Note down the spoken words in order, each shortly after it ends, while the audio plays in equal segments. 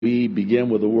We begin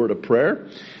with a word of prayer,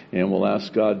 and we'll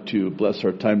ask God to bless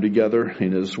our time together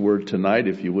in His Word tonight.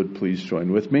 If you would, please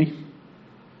join with me.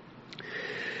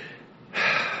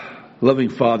 Loving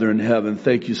Father in heaven,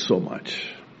 thank you so much.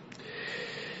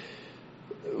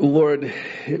 Lord,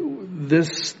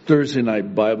 this Thursday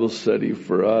night Bible study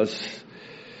for us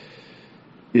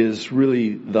is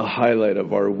really the highlight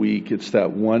of our week. It's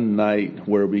that one night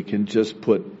where we can just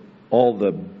put all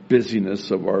the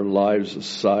busyness of our lives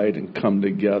aside and come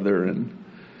together and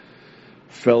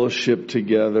fellowship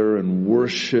together and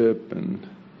worship and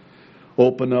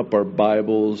open up our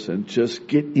Bibles and just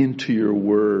get into your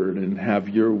word and have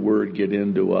your word get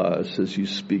into us as you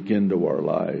speak into our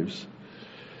lives.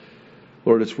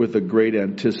 Lord, it's with a great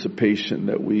anticipation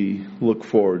that we look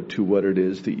forward to what it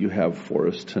is that you have for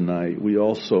us tonight. We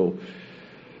also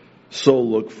so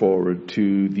look forward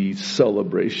to the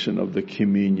celebration of the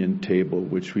communion table,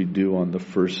 which we do on the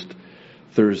first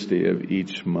Thursday of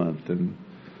each month. And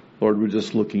Lord, we're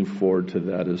just looking forward to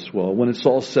that as well. When it's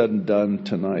all said and done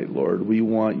tonight, Lord, we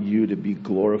want you to be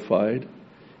glorified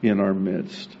in our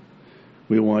midst.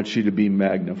 We want you to be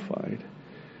magnified.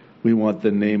 We want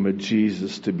the name of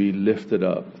Jesus to be lifted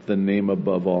up, the name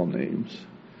above all names.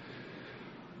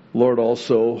 Lord,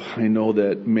 also, I know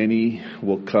that many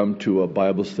will come to a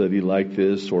Bible study like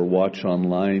this or watch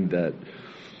online that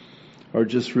are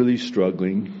just really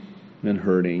struggling and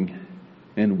hurting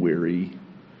and weary.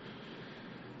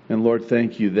 And Lord,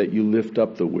 thank you that you lift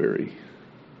up the weary.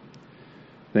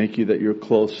 Thank you that you're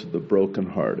close to the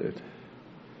brokenhearted.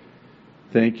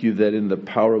 Thank you that in the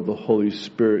power of the Holy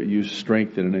Spirit you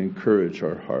strengthen and encourage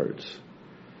our hearts.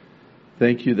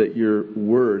 Thank you that your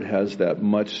word has that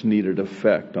much needed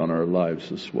effect on our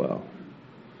lives as well.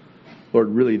 Lord,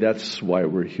 really that's why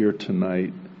we're here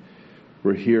tonight.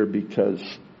 We're here because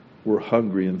we're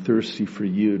hungry and thirsty for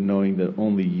you, knowing that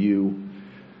only you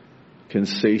can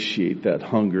satiate that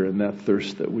hunger and that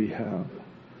thirst that we have.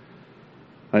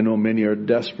 I know many are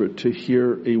desperate to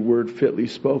hear a word fitly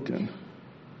spoken,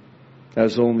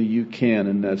 as only you can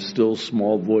in that still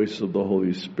small voice of the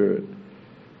Holy Spirit.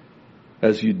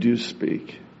 As you do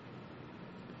speak.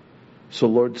 So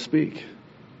Lord, speak.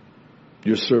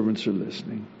 Your servants are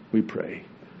listening. We pray.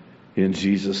 In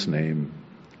Jesus' name,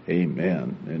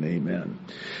 amen and amen.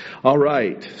 All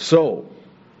right. So,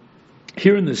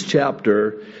 here in this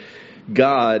chapter,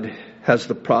 God has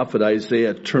the prophet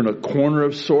Isaiah turn a corner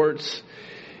of sorts.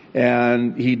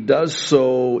 And he does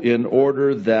so in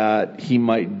order that he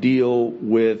might deal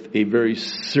with a very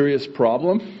serious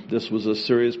problem. This was a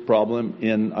serious problem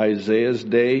in Isaiah's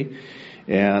day,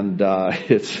 and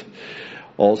it's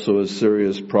also a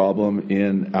serious problem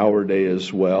in our day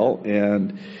as well.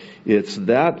 And it's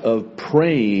that of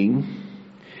praying,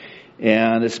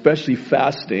 and especially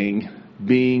fasting,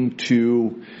 being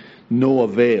to no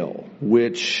avail,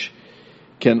 which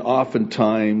can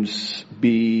oftentimes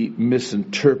be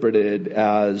misinterpreted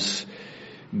as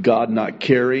God not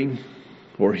caring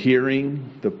or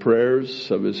hearing the prayers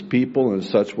of his people, and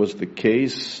such was the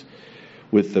case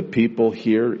with the people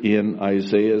here in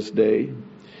Isaiah's day.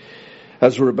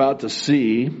 As we're about to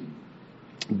see,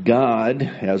 God,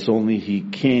 as only he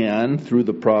can through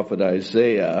the prophet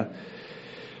Isaiah,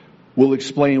 will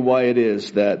explain why it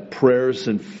is that prayers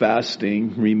and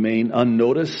fasting remain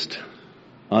unnoticed,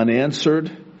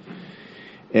 unanswered,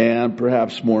 and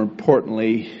perhaps more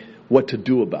importantly, what to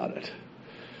do about it.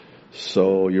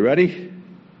 So, you ready?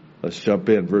 Let's jump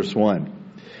in. Verse 1.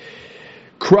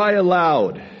 Cry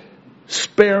aloud,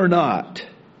 spare not.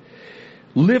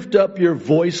 Lift up your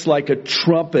voice like a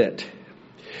trumpet.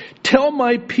 Tell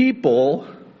my people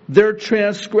their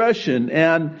transgression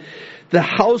and the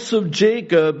house of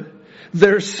Jacob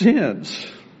their sins.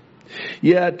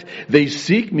 Yet they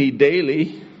seek me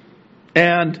daily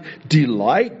and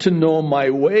delight to know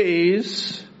my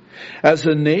ways, as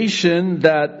a nation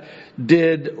that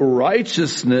did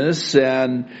righteousness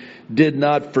and did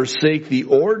not forsake the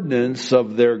ordinance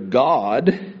of their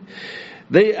God.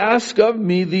 They ask of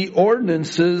me the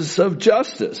ordinances of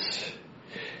justice.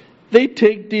 They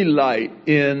take delight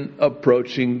in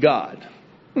approaching God.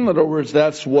 In other words,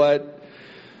 that's what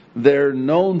they're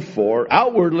known for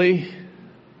outwardly,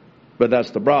 but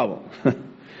that's the problem.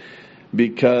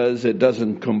 Because it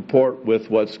doesn't comport with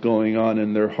what's going on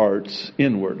in their hearts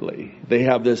inwardly. They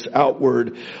have this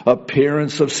outward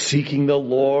appearance of seeking the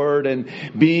Lord and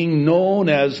being known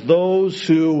as those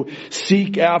who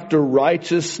seek after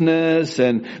righteousness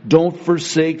and don't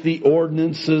forsake the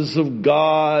ordinances of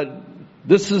God.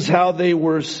 This is how they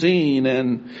were seen.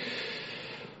 And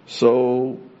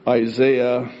so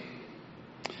Isaiah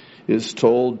is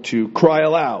told to cry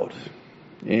aloud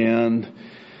and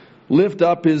lift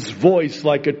up his voice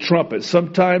like a trumpet.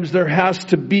 Sometimes there has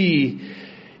to be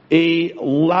a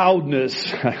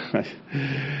loudness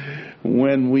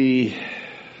when we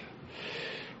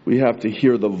have to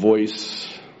hear the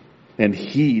voice and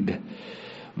heed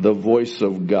the voice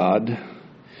of God.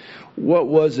 What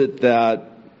was it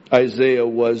that Isaiah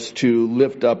was to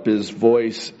lift up his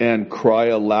voice and cry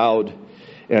aloud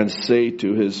and say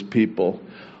to his people?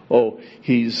 Oh,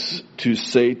 he's to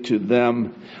say to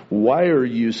them, why are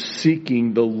you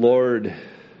seeking the Lord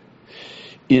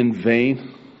in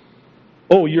vain?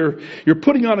 Oh, you're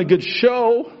putting on a good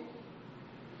show.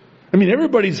 I mean,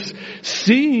 everybody's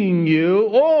seeing you.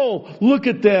 Oh, look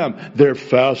at them. They're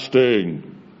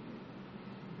fasting.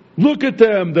 Look at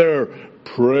them. They're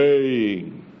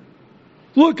praying.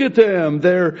 Look at them.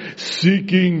 They're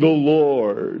seeking the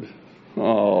Lord.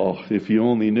 Oh, if you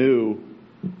only knew.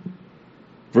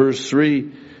 Verse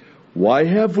 3, why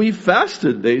have we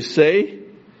fasted, they say,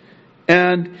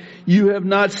 and you have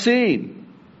not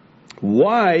seen?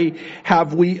 Why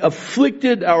have we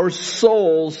afflicted our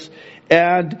souls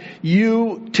and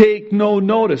you take no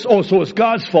notice? Oh, so it's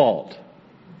God's fault.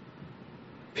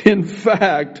 In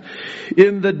fact,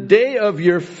 in the day of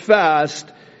your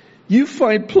fast, you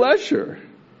find pleasure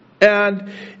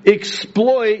and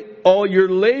exploit all your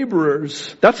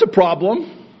laborers. That's a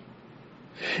problem.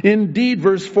 Indeed,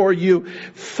 verse 4, you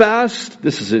fast,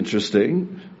 this is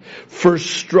interesting, for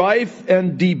strife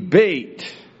and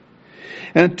debate,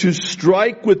 and to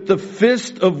strike with the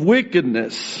fist of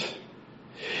wickedness.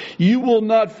 You will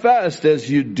not fast as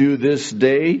you do this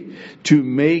day to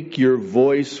make your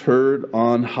voice heard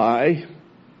on high.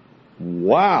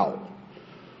 Wow.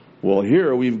 Well,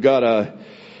 here we've got a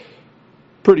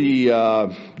pretty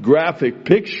graphic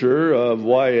picture of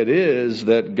why it is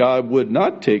that God would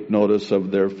not take notice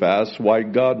of their fast, why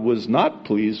God was not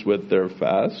pleased with their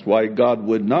fast, why God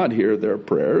would not hear their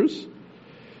prayers.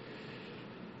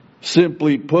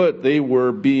 Simply put, they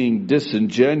were being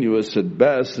disingenuous at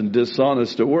best and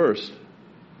dishonest at worst.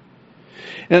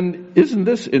 And isn't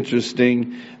this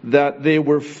interesting that they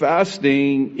were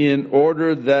fasting in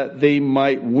order that they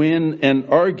might win an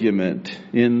argument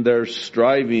in their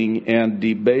striving and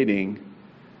debating?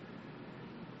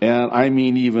 And I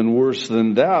mean even worse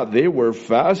than that, they were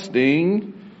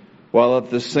fasting while at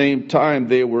the same time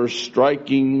they were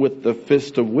striking with the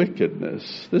fist of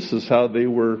wickedness. This is how they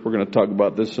were, we're going to talk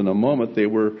about this in a moment, they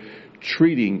were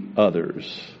treating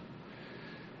others.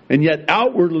 And yet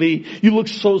outwardly, you look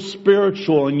so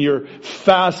spiritual and you're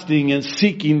fasting and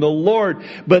seeking the Lord.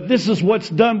 But this is what's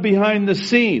done behind the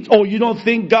scenes. Oh, you don't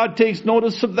think God takes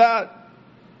notice of that?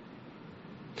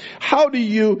 How do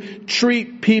you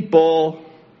treat people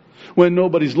when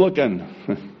nobody's looking?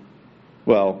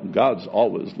 Well, God's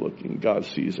always looking. God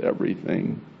sees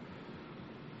everything.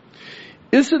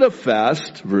 Is it a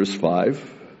fast, verse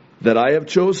 5, that I have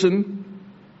chosen?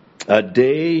 A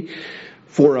day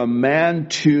for a man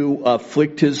to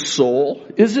afflict his soul?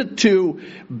 Is it to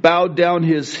bow down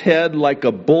his head like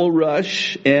a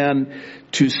bulrush and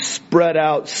to spread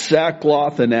out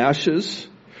sackcloth and ashes?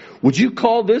 Would you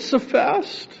call this a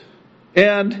fast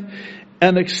and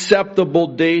an acceptable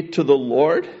day to the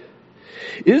Lord?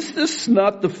 Is this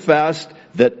not the fast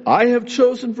that I have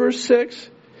chosen, verse 6?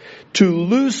 To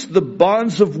loose the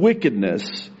bonds of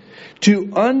wickedness,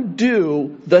 to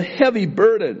undo the heavy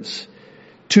burdens,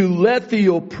 to let the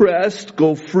oppressed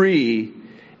go free,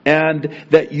 and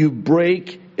that you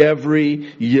break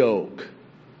every yoke.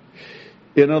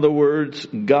 In other words,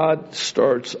 God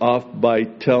starts off by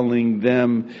telling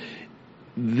them,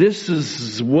 this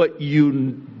is what you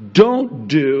don't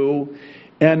do,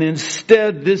 and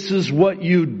instead this is what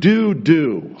you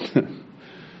do.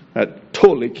 That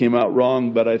totally came out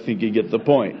wrong, but I think you get the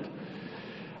point.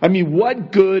 I mean,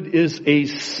 what good is a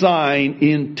sign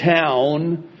in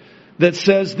town that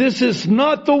says, this is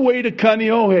not the way to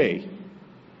Kaneohe?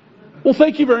 Well,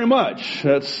 thank you very much.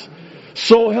 That's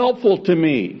so helpful to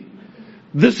me.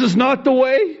 This is not the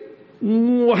way?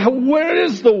 Where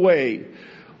is the way?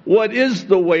 What is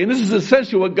the way? And this is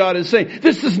essentially what God is saying.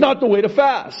 This is not the way to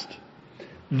fast.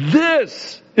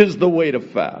 This is the way to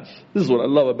fast. This is what I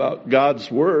love about God's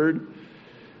Word.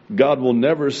 God will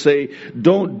never say,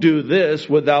 don't do this,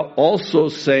 without also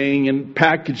saying and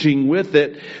packaging with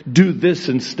it, do this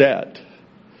instead.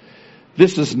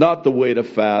 This is not the way to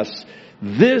fast.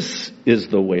 This is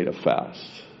the way to fast.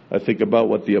 I think about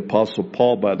what the Apostle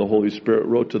Paul, by the Holy Spirit,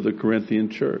 wrote to the Corinthian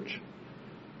church.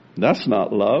 That's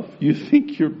not love. You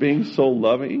think you're being so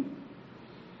loving?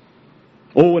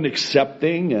 Oh, and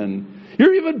accepting, and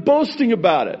you're even boasting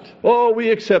about it. Oh, we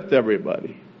accept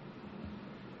everybody.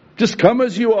 Just come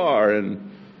as you are.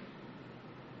 And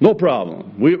No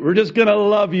problem. We're just going to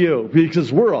love you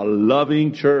because we're a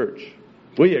loving church.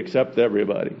 We accept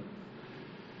everybody.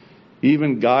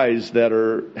 Even guys that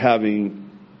are having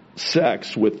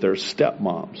sex with their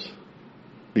stepmoms,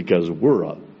 because we're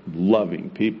a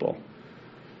loving people.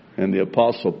 And the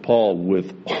Apostle Paul,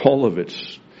 with all of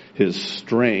his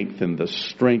strength and the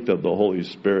strength of the Holy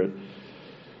Spirit,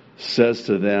 says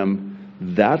to them,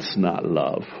 that's not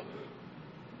love.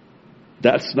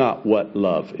 That's not what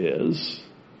love is.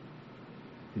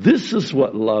 This is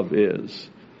what love is.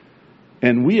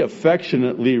 And we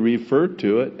affectionately refer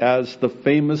to it as the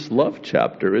famous love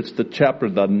chapter. It's the chapter,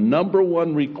 the number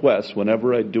one request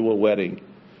whenever I do a wedding.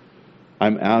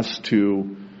 I'm asked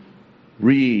to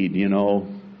read,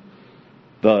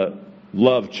 the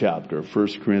love chapter, 1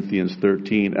 Corinthians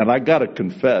 13. And I got to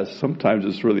confess, sometimes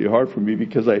it's really hard for me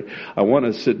because I want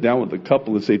to sit down with a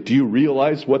couple and say, do you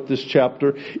realize what this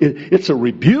chapter is? It's a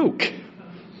rebuke.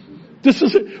 This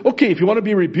is okay. If you want to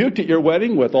be rebuked at your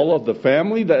wedding with all of the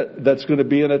family that's going to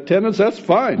be in attendance, that's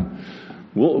fine.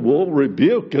 We'll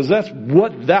rebuke because that's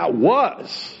what that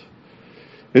was.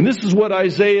 And this is what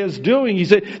Isaiah is doing. He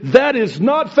said, that is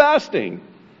not fasting.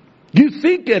 You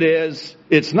think it is.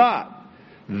 It's not.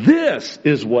 This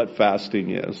is what fasting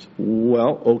is.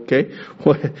 Well, okay.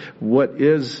 What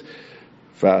is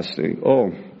fasting?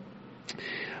 Oh,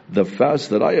 the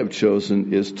fast that I have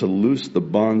chosen is to loose the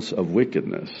bonds of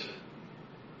wickedness,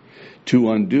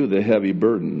 to undo the heavy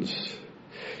burdens,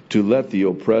 to let the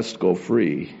oppressed go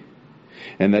free,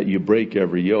 and that you break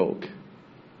every yoke.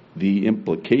 The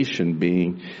implication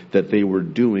being that they were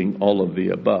doing all of the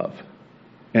above,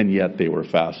 and yet they were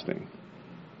fasting.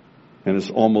 And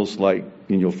it's almost like,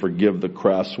 and you'll forgive the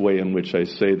crass way in which I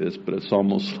say this, but it's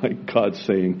almost like God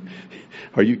saying,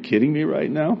 are you kidding me right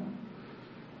now?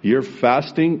 You're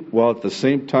fasting while at the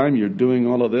same time you're doing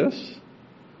all of this?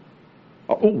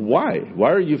 Oh, why?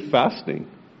 Why are you fasting?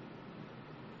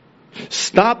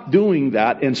 Stop doing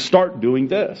that and start doing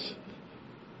this.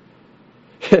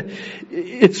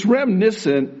 It's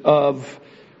reminiscent of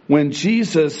when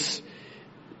Jesus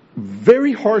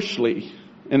very harshly,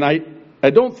 and I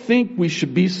don't think we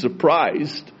should be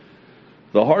surprised,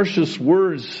 the harshest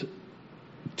words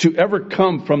to ever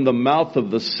come from the mouth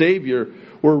of the Savior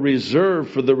were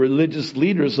reserved for the religious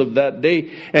leaders of that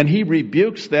day. And he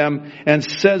rebukes them and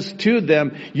says to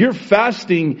them, your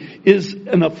fasting is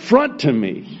an affront to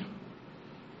me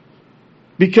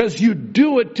because you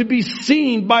do it to be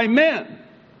seen by men.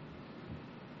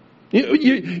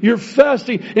 You're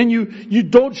fasting and you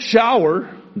don't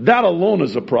shower. That alone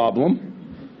is a problem.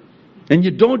 And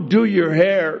you don't do your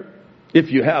hair.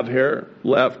 If you have hair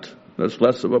left, that's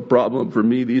less of a problem for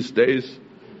me these days.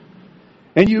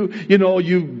 And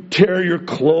you tear your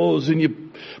clothes and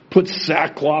you put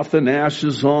sackcloth and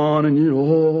ashes on and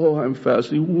I'm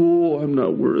fasting. Oh, I'm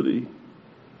not worthy.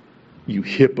 You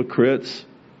hypocrites.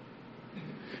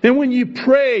 And when you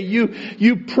pray,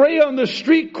 you pray on the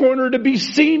street corner to be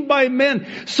seen by men.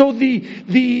 So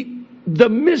the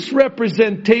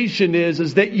misrepresentation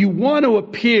is that you want to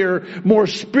appear more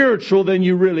spiritual than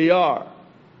you really are.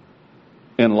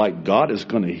 And like God is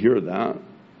going to hear that?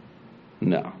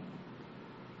 No.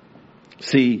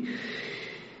 See,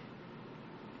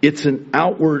 it's an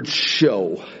outward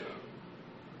show,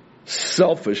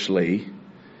 selfishly,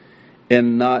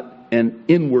 and not an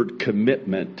inward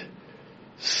commitment,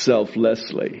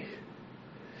 selflessly.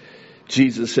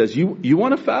 Jesus says, you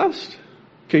want to fast?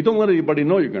 Okay, don't let anybody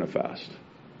know you're going to fast.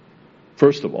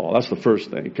 First of all, that's the first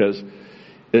thing, because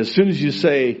as soon as you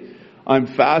say, I'm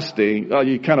fasting,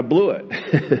 you kind of blew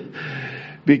it.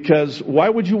 Because why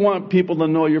would you want people to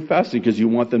know you're fasting? Because you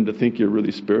want them to think you're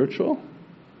really spiritual?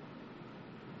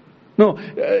 No,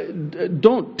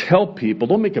 don't tell people.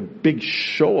 Don't make a big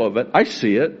show of it. I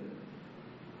see it.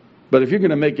 But if you're going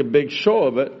to make a big show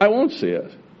of it, I won't see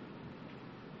it.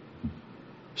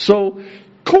 So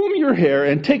comb your hair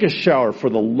and take a shower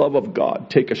for the love of God.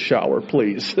 Take a shower,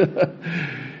 please.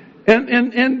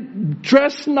 and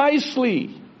dress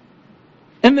nicely.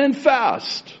 And then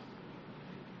fast.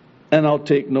 And I'll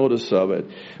take notice of it.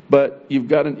 But you've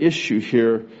got an issue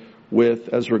here with,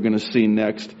 as we're going to see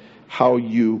next, how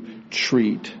you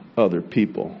treat other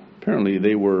people. Apparently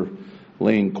they were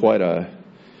laying quite a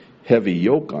heavy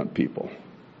yoke on people.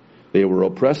 They were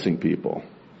oppressing people.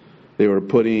 They were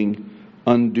putting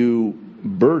undue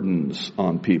burdens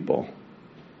on people.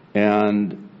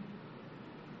 And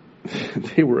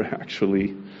they were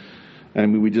actually,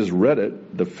 we just read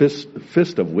it, the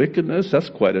fist of wickedness. That's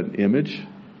quite an image.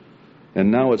 And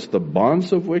now it's the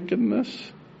bonds of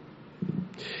wickedness.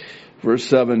 Verse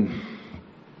 7.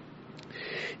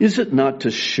 Is it not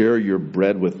to share your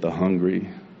bread with the hungry?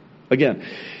 Again,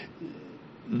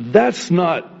 That's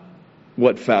not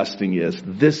what fasting is.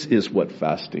 This is what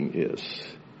fasting is.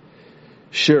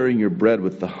 Sharing your bread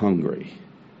with the hungry.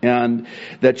 And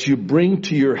that you bring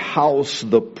to your house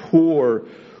the poor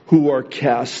who are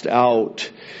cast out.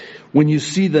 When you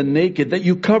see the naked, that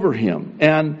you cover him.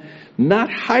 And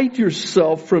not hide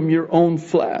yourself from your own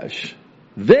flesh.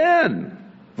 Then,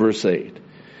 verse 8,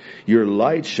 your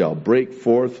light shall break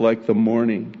forth like the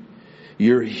morning.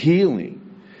 Your healing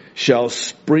shall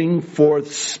spring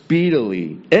forth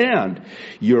speedily, and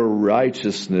your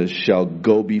righteousness shall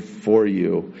go before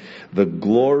you. The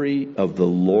glory of the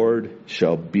Lord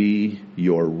shall be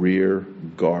your rear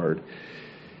guard.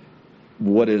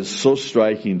 What is so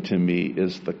striking to me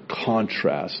is the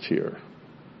contrast here.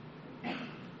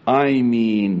 I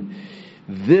mean,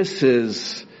 this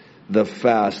is the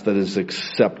fast that is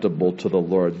acceptable to the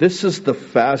Lord. This is the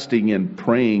fasting and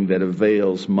praying that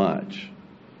avails much.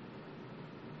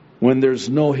 When there's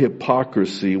no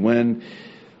hypocrisy, when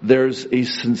there's a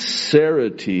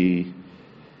sincerity,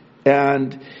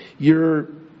 and you're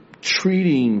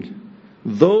treating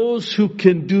those who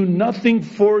can do nothing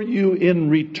for you in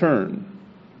return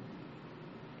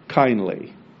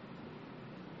kindly,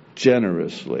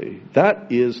 generously.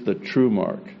 That is the true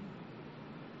mark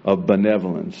of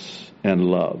benevolence and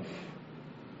love.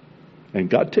 And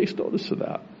God takes notice of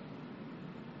that.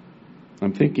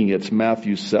 I'm thinking it's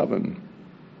Matthew 7.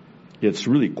 It's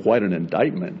really quite an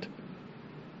indictment.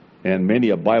 And many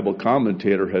a Bible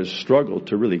commentator has struggled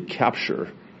to really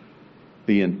capture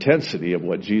the intensity of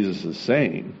what Jesus is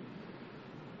saying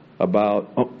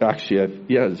about,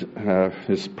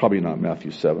 it's probably not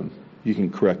Matthew 7. You can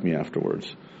correct me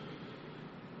afterwards.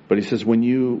 But he says, when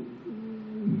you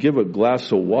give a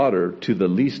glass of water to the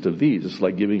least of these, it's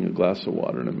like giving a glass of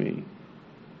water to me.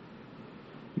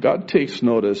 God takes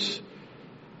notice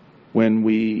when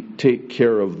we take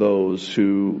care of those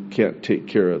who can't take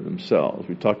care of themselves.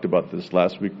 We talked about this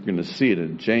last week. We're going to see it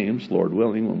in James, Lord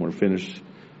willing, when we're finished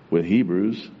with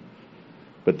Hebrews.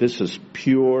 But this is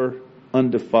pure,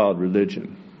 undefiled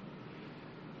religion.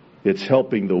 It's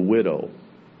helping the widow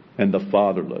and the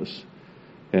fatherless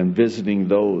and visiting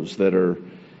those that are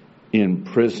in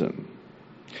prison.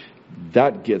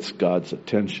 That gets God's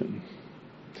attention.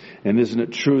 And isn't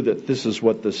it true that this is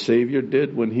what the Savior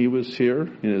did when he was here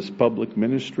in his public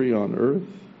ministry on earth?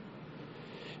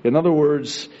 In other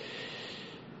words,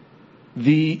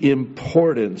 the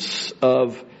importance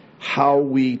of how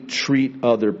we treat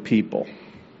other people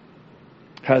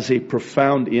has a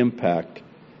profound impact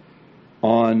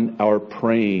on our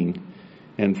praying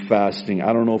and fasting.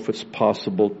 I don't know if it's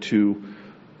possible to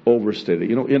overstate it.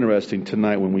 You know, interesting,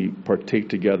 tonight when we partake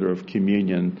together of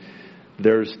communion,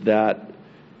 there's that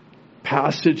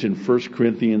passage in 1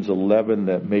 Corinthians 11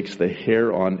 that makes the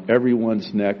hair on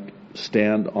everyone's neck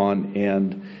stand on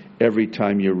end every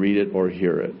time you read it or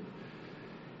hear it.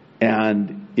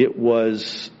 And it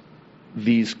was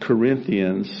these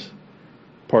Corinthians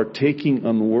partaking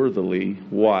unworthily.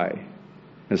 Why?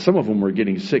 And some of them were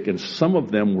getting sick, and some of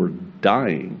them were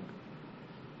dying.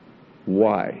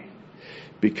 Why?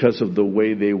 Because of the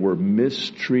way they were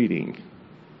mistreating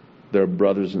their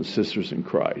brothers and sisters in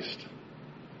Christ.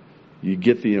 You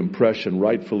get the impression,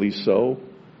 rightfully so,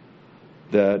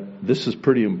 that this is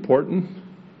pretty important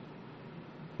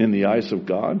in the eyes of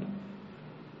God,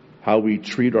 how we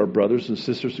treat our brothers and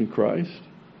sisters in Christ.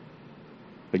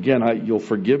 Again, you'll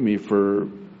forgive me for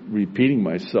repeating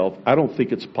myself. I don't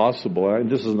think it's possible, and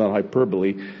this is not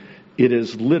hyperbole, it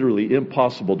is literally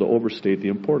impossible to overstate the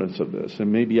importance of this.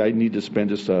 And maybe I need to spend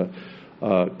just a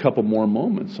couple more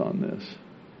moments on this.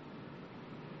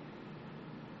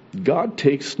 God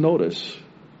takes notice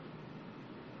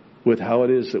with how it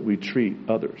is that we treat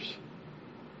others.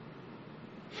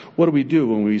 What do we do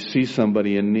when we see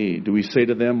somebody in need? Do we say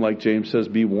to them, like James says,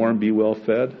 be warm, be well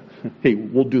fed? Hey,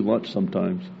 we'll do lunch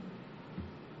sometimes.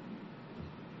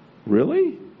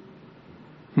 Really?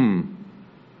 And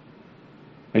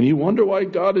you wonder why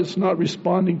God is not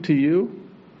responding to you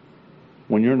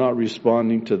when you're not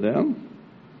responding to them?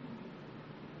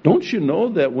 Don't you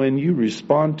know that when you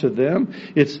respond to them,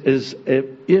 it's as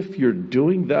if you're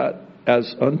doing that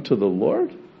as unto the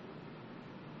Lord?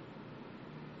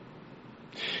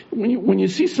 When you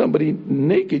see somebody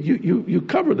naked, you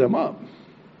cover them up.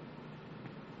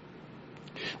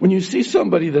 When you see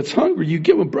somebody that's hungry, you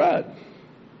give them bread.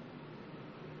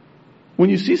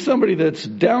 When you see somebody that's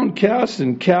downcast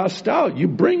and cast out, you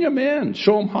bring them in,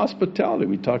 show them hospitality.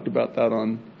 We talked about that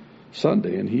on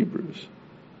Sunday in Hebrews.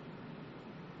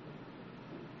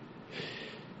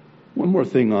 One more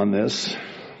thing on this.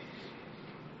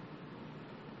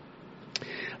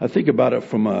 I think about it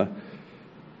from a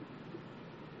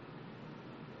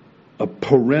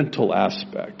parental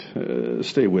aspect.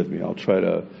 Stay with me. I'll try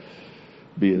to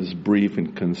be as brief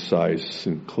and concise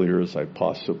and clear as I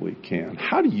possibly can.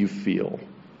 How do you feel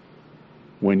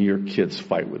when your kids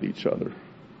fight with each other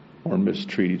or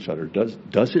mistreat each other?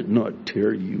 Does it not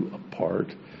tear you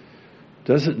apart?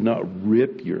 Does it not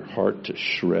rip your heart to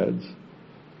shreds?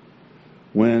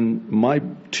 When my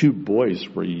two boys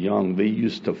were young, they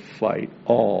used to fight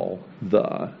all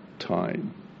the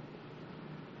time.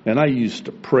 And I used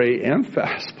to pray and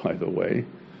fast, by the way.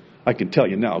 I can tell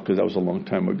you now because that was a long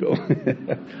time ago.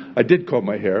 I did comb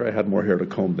my hair. I had more hair to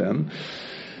comb then.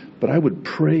 But I would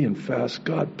pray and fast.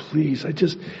 God, please.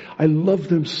 I love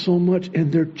them so much.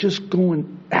 And they're just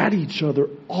going at each other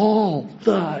all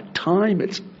the time.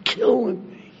 It's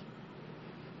killing me.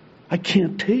 I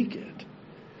can't take it.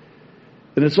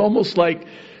 And it's almost like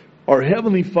our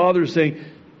Heavenly Father saying,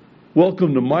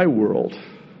 welcome to my world.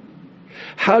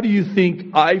 How do you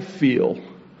think I feel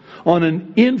on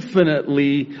an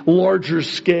infinitely larger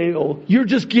scale? You're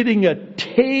just getting a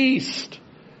taste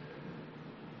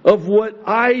of what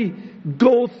I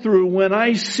go through when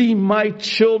I see my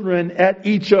children at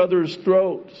each other's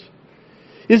throats.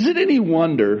 Is it any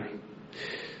wonder?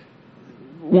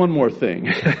 One more thing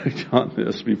on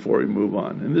this before we move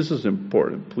on. And this is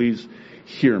important. Please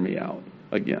hear me out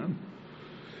again.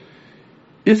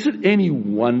 Is it any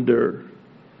wonder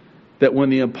that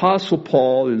when the Apostle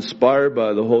Paul, inspired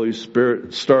by the Holy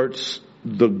Spirit, starts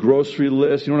the grocery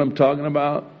list, you know what I'm talking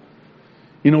about?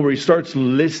 You know, where he starts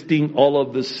listing all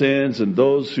of the sins, and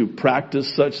those who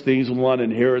practice such things will not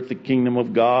inherit the kingdom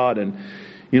of God, and,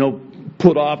 you know,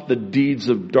 put off the deeds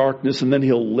of darkness, and then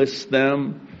he'll list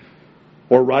them.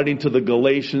 Or writing to the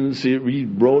Galatians, he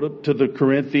wrote it to the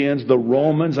Corinthians, the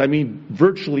Romans. I mean,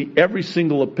 virtually every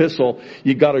single epistle,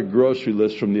 you got a grocery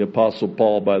list from the Apostle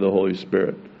Paul by the Holy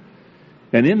Spirit.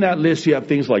 And in that list, you have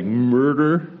things like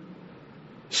murder,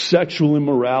 sexual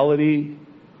immorality,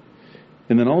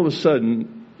 and then all of a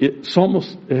sudden, it's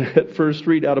almost at first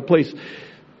read out of place.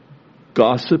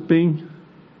 Gossiping,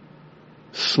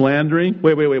 slandering.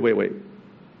 Wait.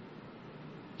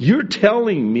 You're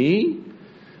telling me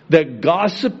that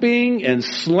gossiping and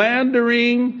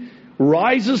slandering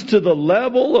rises to the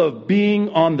level of being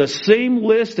on the same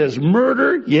list as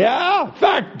murder? Yeah. In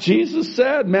fact, Jesus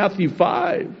said, Matthew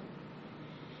 5,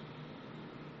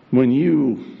 when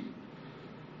you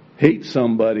hate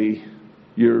somebody,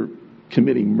 you're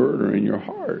committing murder in your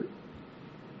heart.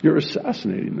 You're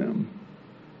assassinating them.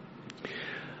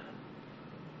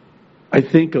 I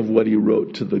think of what he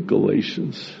wrote to the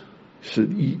Galatians. He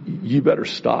said, you better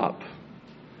stop.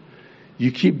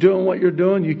 You keep doing what you're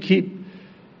doing. You keep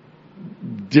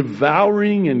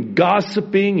devouring and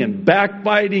gossiping and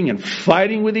backbiting and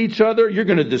fighting with each other. You're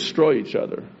going to destroy each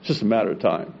other. It's just a matter of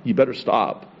time. You better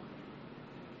stop.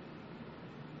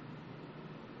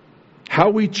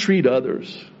 How we treat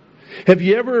others. Have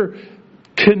you ever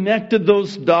connected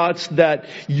those dots that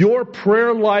your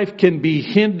prayer life can be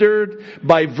hindered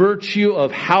by virtue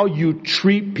of how you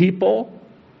treat people?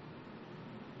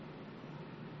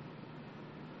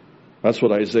 That's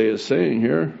what Isaiah is saying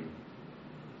here.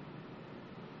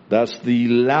 That's the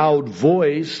loud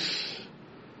voice,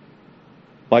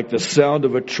 like the sound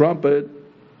of a trumpet.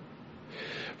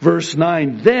 Verse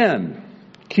 9, then,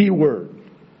 key word.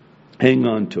 Hang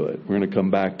on to it. We're going to come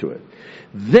back to it.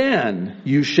 Then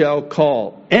you shall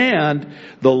call, and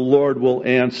the Lord will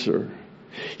answer.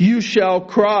 You shall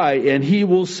cry, and He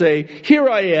will say, here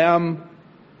I am.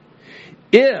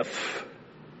 If,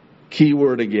 key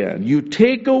word again, you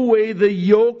take away the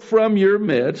yoke from your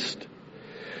midst,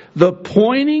 the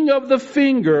pointing of the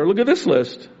finger, look at this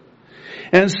list,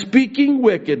 and speaking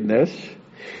wickedness,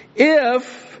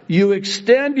 if you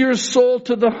extend your soul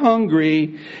to the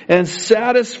hungry and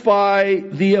satisfy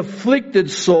the afflicted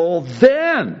soul,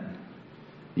 then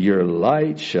your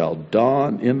light shall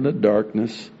dawn in the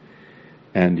darkness,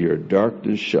 and your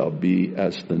darkness shall be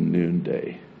as the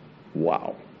noonday.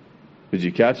 Wow. Did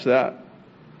you catch that?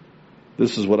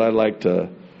 This is what I like to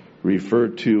refer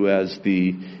to as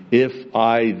the if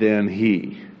I then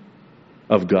he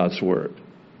of God's Word.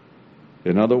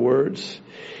 In other words,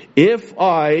 if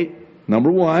I,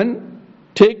 number one,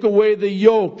 take away the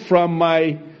yoke from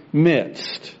my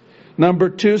midst. Number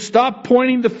two, stop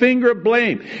pointing the finger of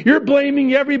blame. You're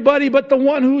blaming everybody but the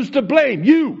one who's to blame,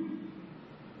 you.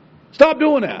 Stop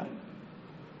doing that.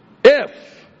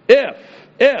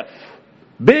 If,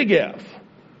 big F.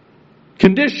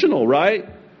 Conditional, right?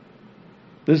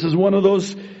 This is one of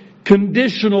those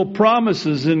conditional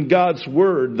promises in God's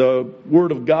Word. The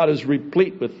Word of God is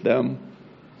replete with them.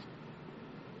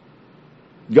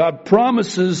 God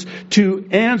promises to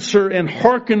answer and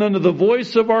hearken unto the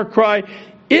voice of our cry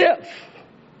if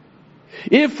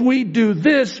If we do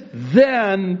this,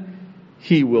 then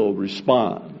He will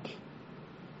respond.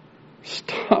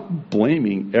 Stop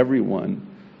blaming everyone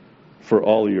for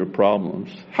all your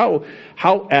problems. How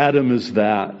Adam is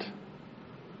that?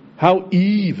 How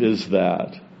Eve is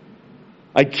that?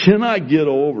 I cannot get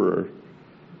over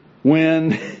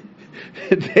when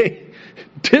they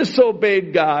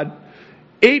disobeyed God,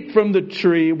 ate from the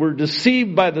tree, were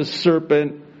deceived by the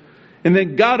serpent, and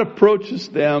then God approaches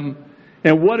them,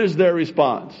 and what is their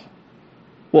response?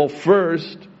 Well,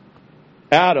 first,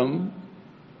 Adam,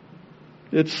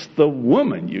 it's the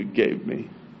woman you gave me.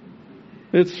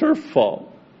 It's her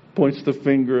fault. Points the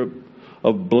finger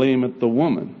of blame at the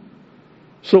woman.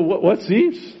 So what's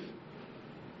Eve's?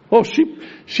 Oh,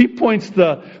 she points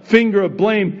the finger of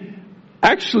blame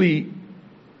actually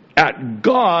at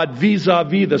God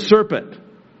vis-a-vis the serpent.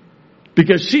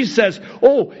 Because she says,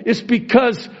 oh, it's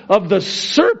because of the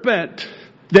serpent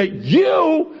that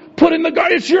you put in the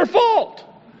garden. It's your fault.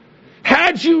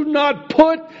 Had you not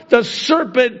put the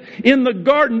serpent in the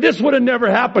garden, this would have never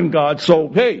happened, God. So,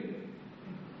 hey,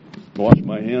 wash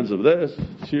my hands of this.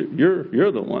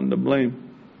 You're the one to blame.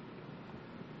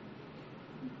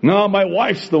 No, my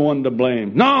wife's the one to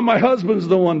blame. No, my husband's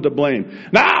the one to blame.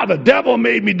 No, the devil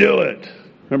made me do it.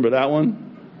 Remember that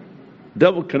one? The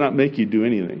devil cannot make you do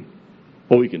anything.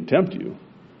 Well, he can tempt you.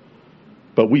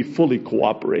 But we fully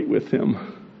cooperate with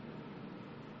him.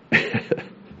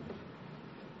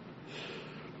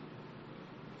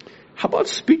 How about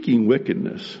speaking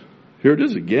wickedness? Here it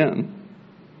is again.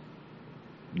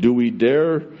 Do we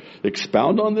dare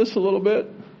expound on this a little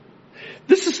bit?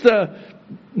 This is the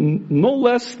no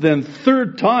less than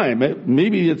third time.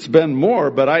 Maybe it's been more,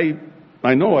 but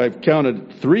I know I've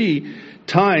counted 3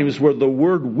 times where the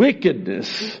word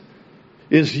wickedness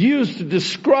is used to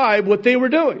describe what they were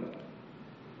doing.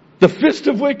 The fist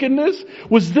of wickedness?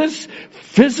 Was this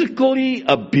physically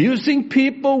abusing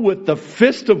people with the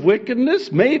fist of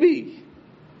wickedness? Maybe.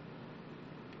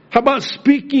 How about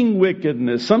speaking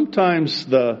wickedness? Sometimes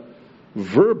the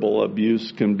verbal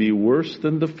abuse can be worse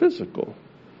than the physical.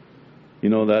 You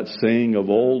know that saying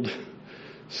of old,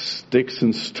 sticks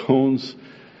and stones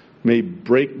may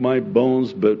break my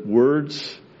bones, but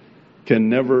words can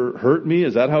never hurt me.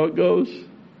 Is that how it goes?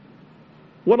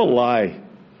 What a lie.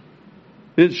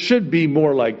 It should be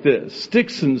more like this.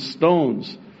 Sticks and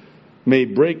stones may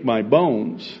break my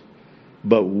bones,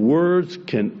 but words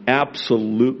can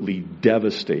absolutely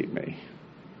devastate me.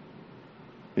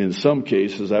 In some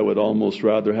cases, I would almost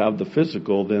rather have the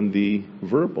physical than the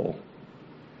verbal.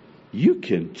 You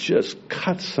can just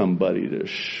cut somebody to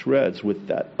shreds with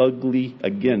that ugly,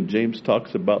 again, James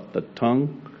talks about the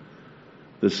tongue,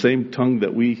 the same tongue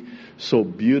that we so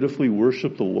beautifully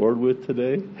worship the Lord with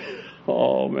today.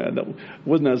 Oh man,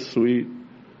 wasn't that sweet?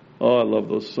 Oh, I love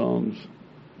those songs.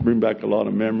 Bring back a lot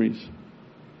of memories.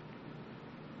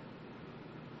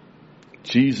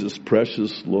 Jesus,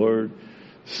 precious Lord,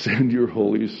 send your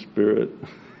Holy Spirit.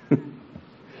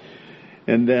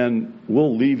 And then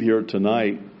we'll leave here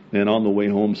tonight, and on the way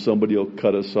home, somebody will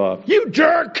cut us off. You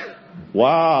jerk!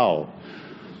 Wow.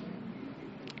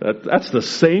 That's the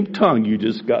same tongue you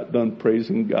just got done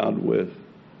praising God with.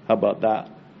 How about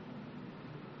that?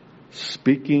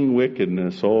 Speaking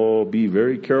wickedness. Oh, be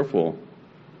very careful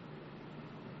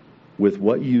with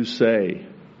what you say.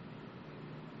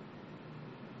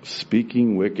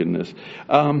 Speaking wickedness.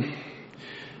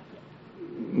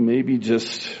 Maybe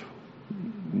just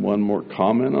one more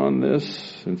comment on this,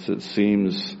 since it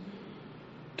seems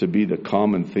to be the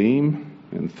common theme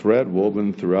and thread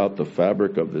woven throughout the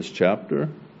fabric of this chapter.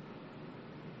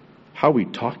 How we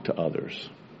talk to others.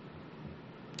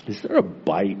 Is there a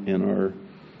bite in our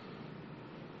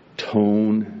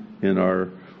tone, in our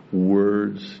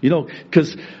words? You know,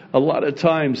 because a lot of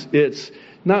times it's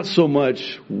not so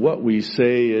much what we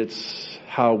say, it's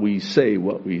how we say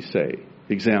what we say.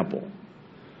 Example.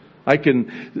 I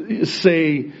can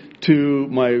say to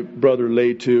my brother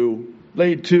Leitu,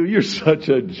 you're such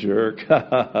a jerk.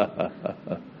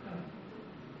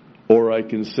 Or I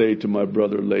can say to my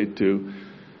brother Leitu,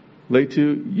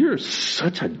 you're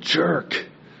such a jerk.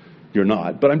 You're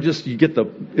not, but you get the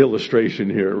illustration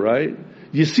here, right?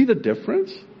 You see the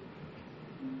difference?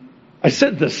 I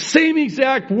said the same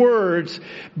exact words,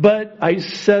 but I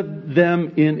said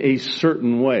them in a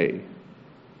certain way.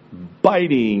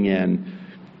 Biting and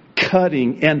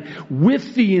cutting, and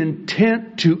with the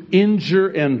intent to injure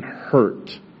and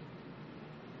hurt.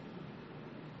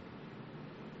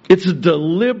 It's a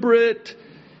deliberate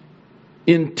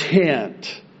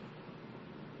intent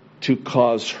to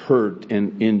cause hurt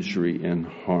and injury and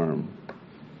harm.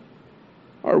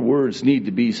 Our words need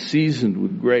to be seasoned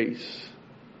with grace.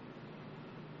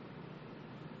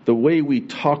 the way we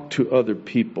talk to other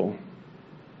people,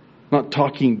 not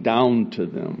talking down to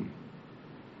them,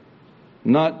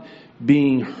 not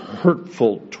being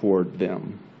hurtful toward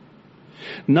them,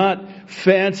 not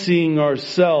fancying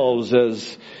ourselves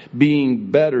as being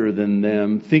better than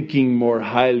them, thinking more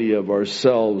highly of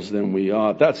ourselves than we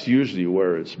ought. That's usually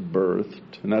where it's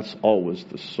birthed, and that's always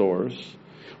the source.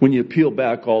 When you peel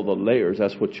back all the layers,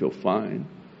 that's what you'll find.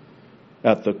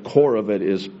 At the core of it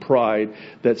is pride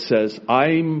that says,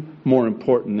 I'm more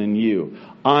important than you.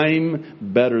 I'm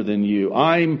better than you.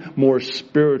 I'm more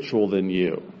spiritual than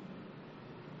you.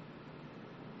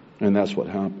 And that's what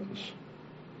happens.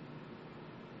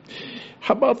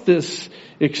 How about this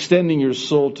extending your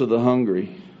soul to the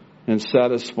hungry and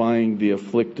satisfying the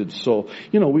afflicted soul?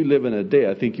 You know, we live in a day,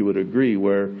 I think you would agree,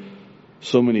 where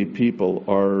so many people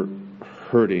are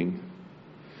hurting.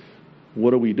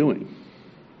 What are we doing?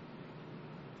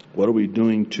 What are we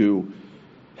doing to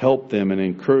help them and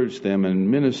encourage them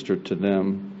and minister to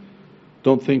them?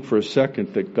 Don't think for a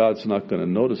second that God's not going to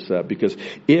notice that, because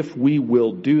if we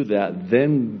will do that,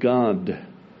 then God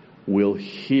will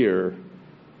hear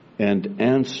and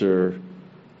answer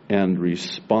and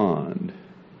respond.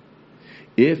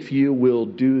 If you will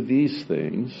do these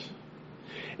things,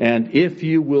 and if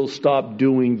you will stop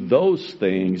doing those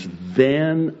things,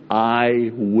 then I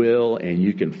will, and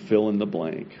you can fill in the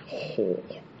blank. Oh.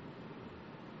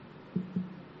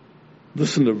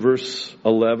 Listen to verse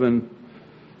 11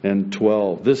 and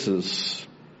 12. This is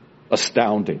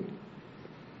astounding.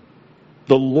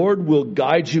 The Lord will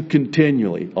guide you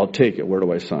continually. I'll take it. Where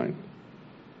do I sign?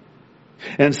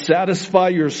 And satisfy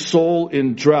your soul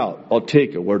in drought. I'll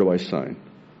take it. Where do I sign?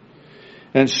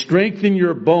 And strengthen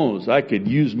your bones. I could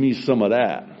use me some of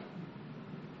that.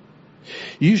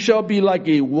 You shall be like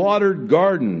a watered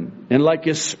garden and like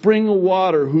a spring of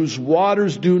water whose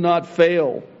waters do not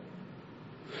fail.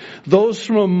 Those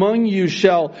from among you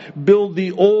shall build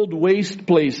the old waste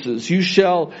places. You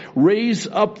shall raise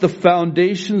up the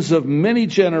foundations of many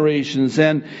generations,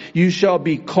 and you shall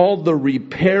be called the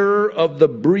repairer of the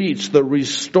breach, the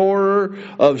restorer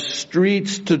of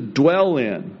streets to dwell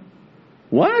in.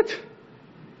 What?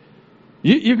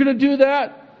 You're going to do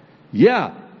that?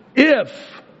 Yeah.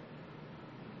 If,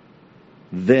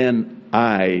 then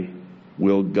I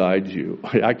will guide you.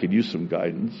 I could use some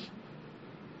guidance.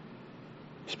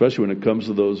 Especially when it comes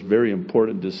to those very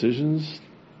important decisions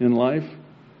in life.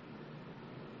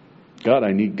 God,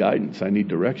 I need guidance. I need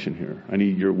direction here. I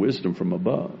need your wisdom from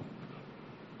above.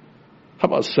 How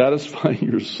about satisfying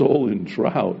your soul in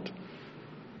drought?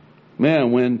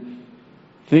 Man, when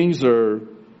things are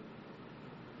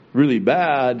really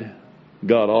bad,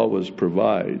 God always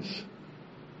provides.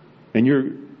 And you're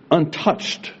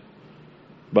untouched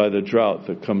by the drought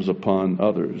that comes upon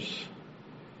others.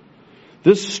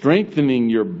 This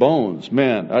strengthening your bones,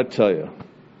 man, I tell you,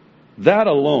 that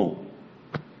alone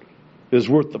is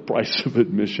worth the price of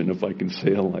admission, if I can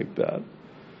say it like that.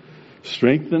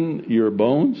 Strengthen your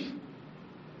bones.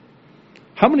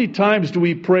 How many times do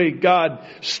we pray, God,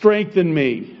 strengthen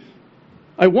me?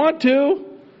 I want to.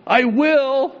 I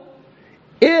will.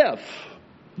 If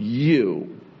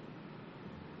you.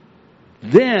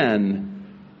 Then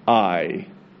I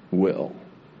will.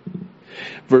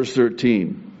 Verse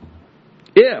 13.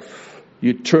 If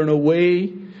you turn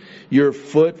away your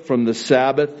foot from the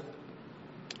Sabbath,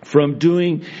 from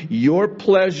doing your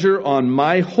pleasure on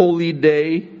my holy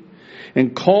day,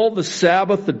 and call the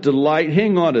Sabbath a delight,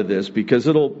 hang on to this because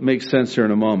it'll make sense here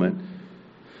in a moment.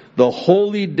 The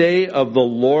holy day of the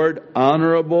Lord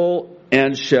honorable,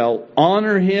 and shall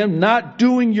honor him, not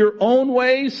doing your own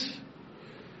ways,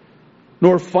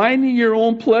 nor finding your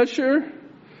own pleasure,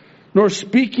 nor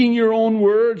speaking your own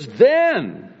words,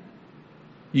 then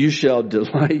you shall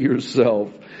delight yourself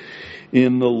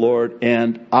in the Lord,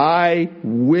 and I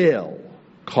will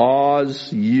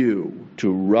cause you to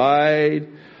ride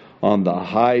on the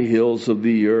high hills of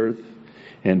the earth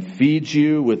and feed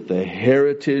you with the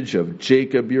heritage of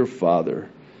Jacob your father.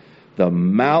 The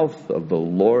mouth of the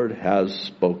Lord has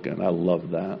spoken. I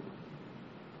love that.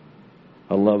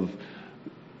 I love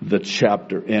the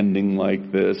chapter ending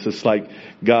like this. It's like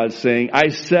God saying, I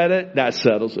said it, that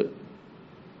settles it.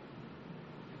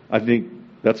 I think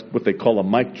that's what they call a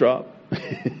mic drop.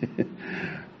 The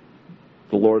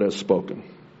Lord has spoken.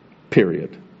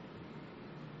 Period.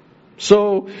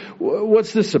 So,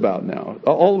 what's this about now?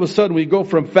 All of a sudden we go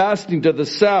from fasting to the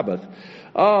Sabbath.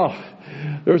 Oh,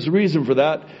 there's a reason for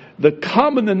that. The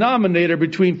common denominator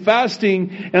between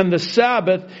fasting and the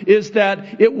Sabbath is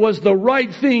that it was the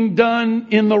right thing done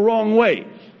in the wrong way.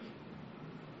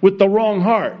 With the wrong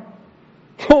heart.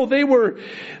 Oh, they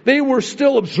were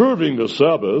still observing the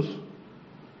Sabbath.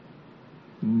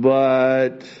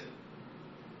 But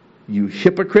you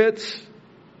hypocrites,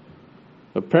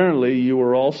 apparently you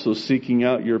were also seeking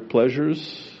out your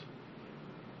pleasures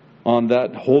on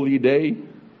that holy day,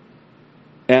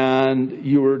 and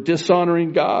you were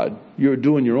dishonoring God. You were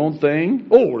doing your own thing.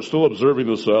 Oh, we're still observing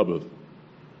the Sabbath.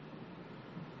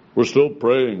 We're still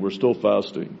praying. We're still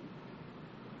fasting.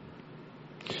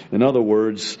 In other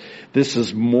words, this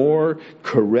is more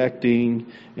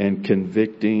correcting and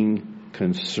convicting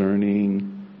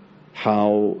concerning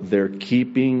how their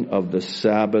keeping of the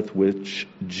Sabbath, which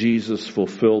Jesus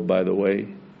fulfilled, by the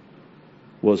way,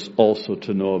 was also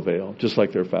to no avail, just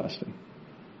like their fasting.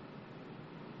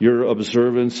 Your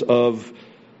observance of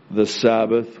the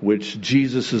Sabbath, which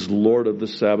Jesus is Lord of the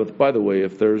Sabbath. By the way,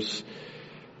 if there's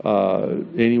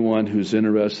anyone who's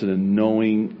interested in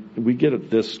knowing, we get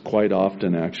this quite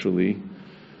often actually.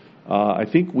 I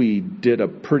think we did a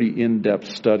pretty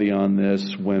in-depth study on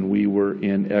this when we were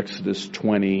in Exodus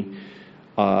 20,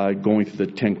 going through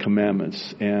the 10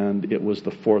 Commandments, and it was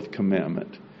the 4th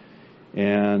commandment.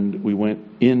 And we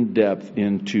went in depth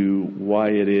into why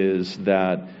it is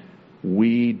that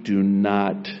we do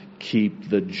not keep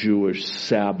the Jewish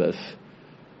Sabbath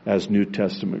as New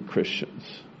Testament Christians.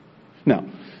 Now,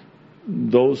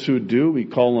 those who do, we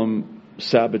call them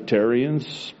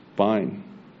Sabbatarians, fine.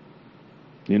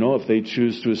 You know, if they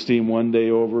choose to esteem one day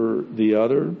over the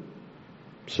other,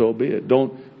 so be it.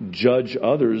 Don't judge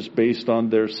others based on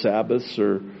their Sabbaths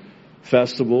or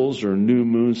festivals or new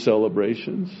moon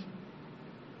celebrations.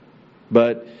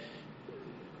 But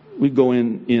we go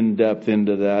in depth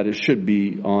into that. It should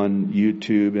be on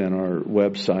YouTube and our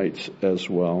websites as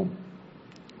well.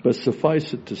 But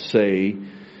suffice it to say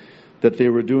that they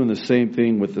were doing the same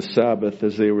thing with the Sabbath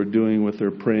as they were doing with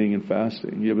their praying and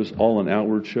fasting. It was all an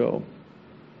outward show.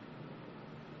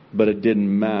 But it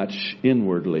didn't match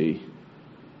inwardly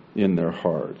in their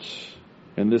hearts.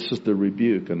 And this is the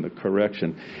rebuke and the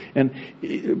correction.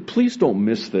 And please don't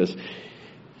miss this.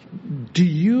 Do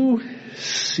you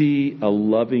see a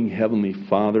loving Heavenly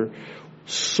Father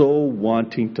so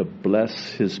wanting to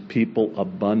bless His people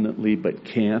abundantly but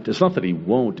can't? It's not that He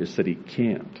won't, it's that He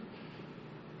can't.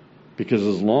 Because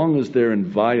as long as they're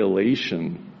in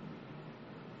violation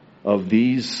of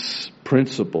these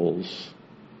principles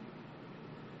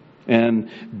and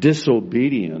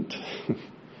disobedient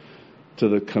to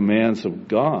the commands of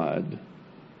God,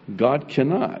 God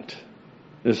cannot.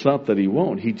 It's not that He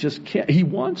won't. He just can't. He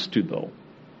wants to, though.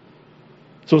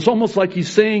 So it's almost like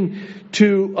He's saying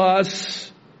to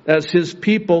us as His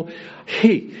people,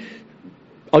 hey,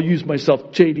 I'll use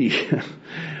myself, JD.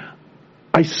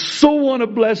 I so want to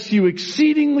bless you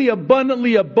exceedingly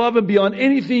abundantly above and beyond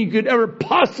anything you could ever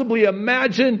possibly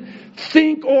imagine,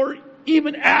 think, or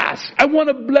even ask. I want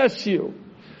to bless you.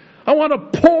 I want to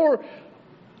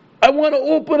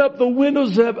open up the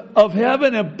windows of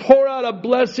heaven and pour out a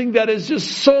blessing that is just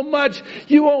so much.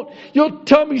 You'll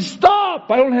tell me,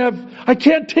 stop. I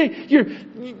can't take,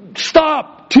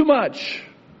 stop, too much.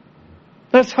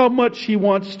 That's how much He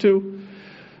wants to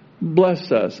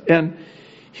bless us. And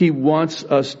He wants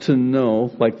us to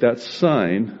know, like that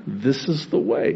sign, this is the way.